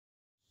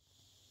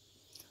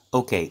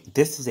Okay,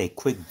 this is a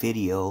quick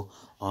video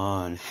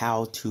on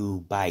how to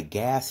buy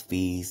gas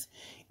fees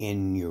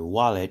in your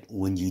wallet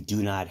when you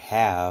do not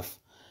have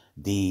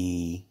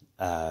the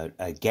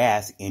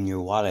gas in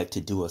your wallet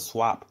to do a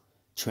swap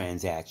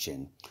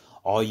transaction.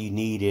 All you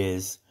need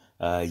is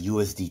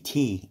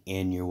USDT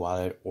in your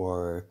wallet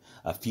or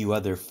a few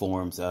other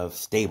forms of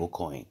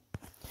stablecoin.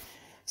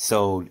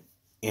 So,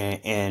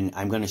 and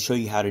I'm going to show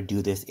you how to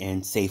do this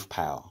in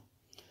Safepal.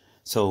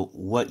 So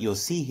what you'll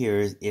see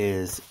here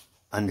is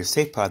under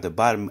Safepal at the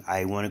bottom,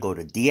 I want to go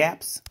to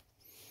D-Apps.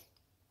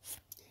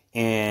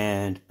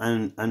 And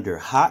under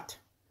Hot,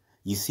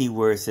 you see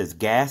where it says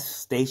Gas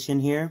Station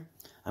here.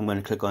 I'm going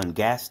to click on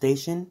Gas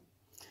Station.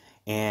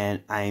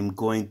 And I'm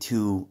going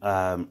to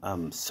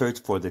search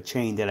for the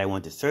chain that I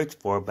want to search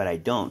for, but I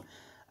don't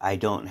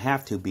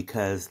have to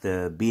because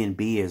the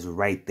BNB is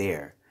right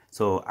there.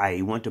 So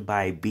I want to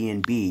buy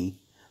BNB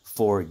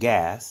for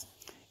gas.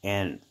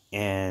 And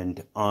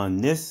on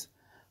this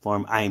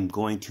form, I'm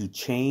going to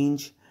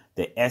change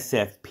the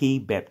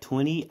SFP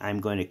BEP20. I'm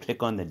going to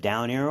click on the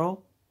down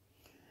arrow,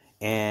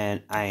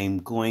 and I'm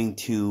going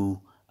to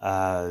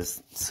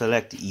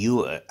select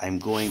I'm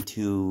going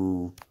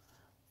to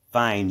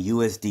find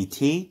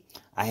USDT.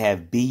 I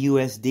have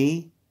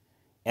BUSD,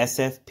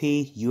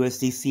 SFP,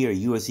 USDC, or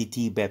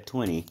USDT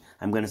BEP20.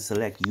 I'm going to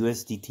select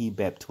USDT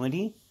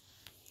BEP20.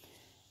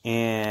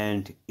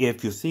 And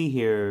if you see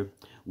here,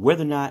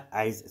 whether or not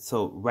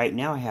so right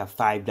now I have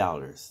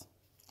 $5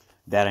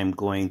 that I'm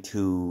going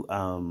to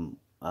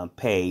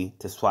pay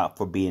to swap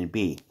for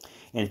BNB.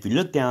 And if you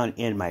look down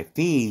in my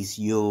fees,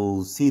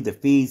 you'll see the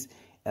fees.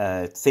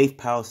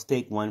 Safepal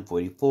stake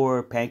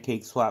 144,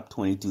 pancake swap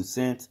 22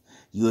 cents,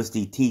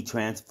 USDT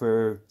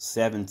transfer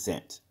 7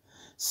 cents.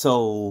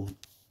 So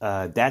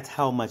that's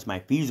how much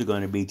my fees are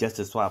going to be just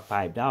to swap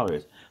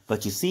 $5.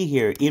 But you see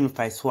here, even if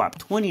I swap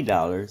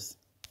 $20,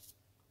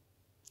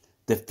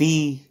 the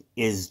fee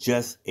is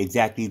just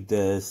exactly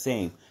the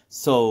same.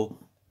 So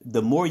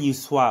the more you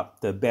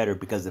swap, the better,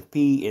 because the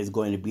fee is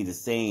going to be the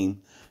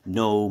same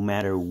no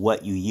matter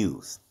what you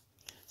use.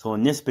 So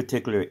in this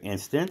particular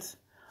instance,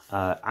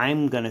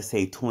 I'm going to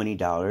say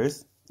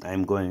 $20.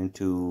 I'm going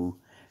to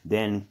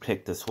then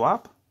click the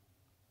swap.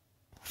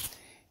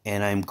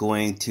 And I'm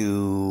going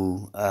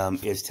to,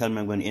 it's telling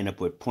me I'm going to end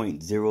up with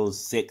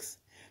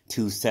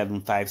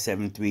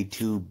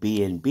 0.06275732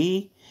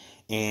 BNB.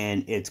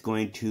 And it's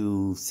going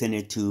to send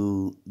it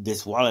to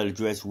this wallet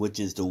address, which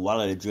is the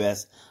wallet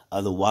address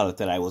of the wallet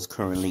that I was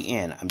currently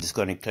in. I'm just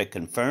going to click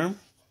confirm.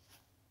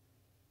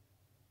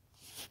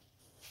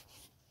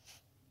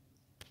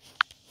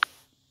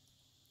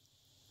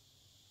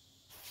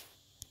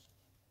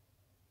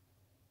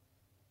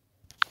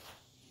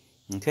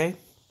 Okay.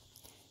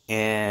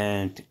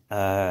 And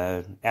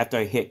after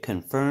I hit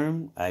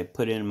confirm, I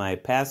put in my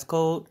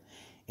passcode,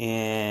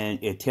 and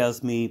it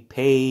tells me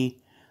pay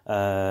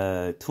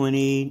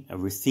 20,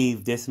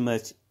 receive this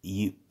much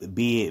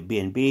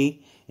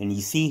BNB, and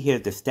you see here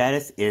the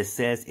status, it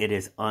says it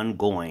is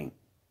ongoing.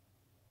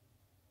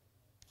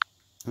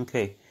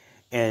 Okay,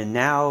 and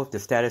now the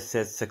status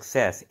says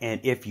success.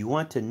 And if you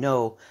want to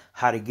know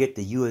how to get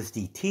the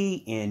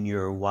USDT in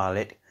your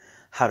wallet,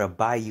 how to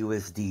buy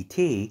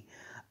USDT,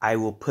 I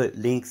will put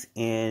links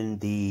in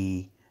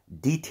the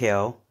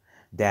detail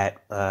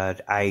that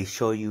I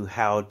show you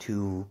how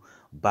to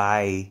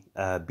buy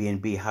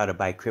BNB, how to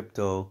buy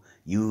crypto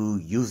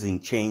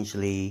using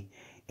Changelly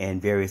and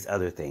various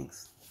other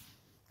things.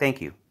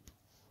 Thank you.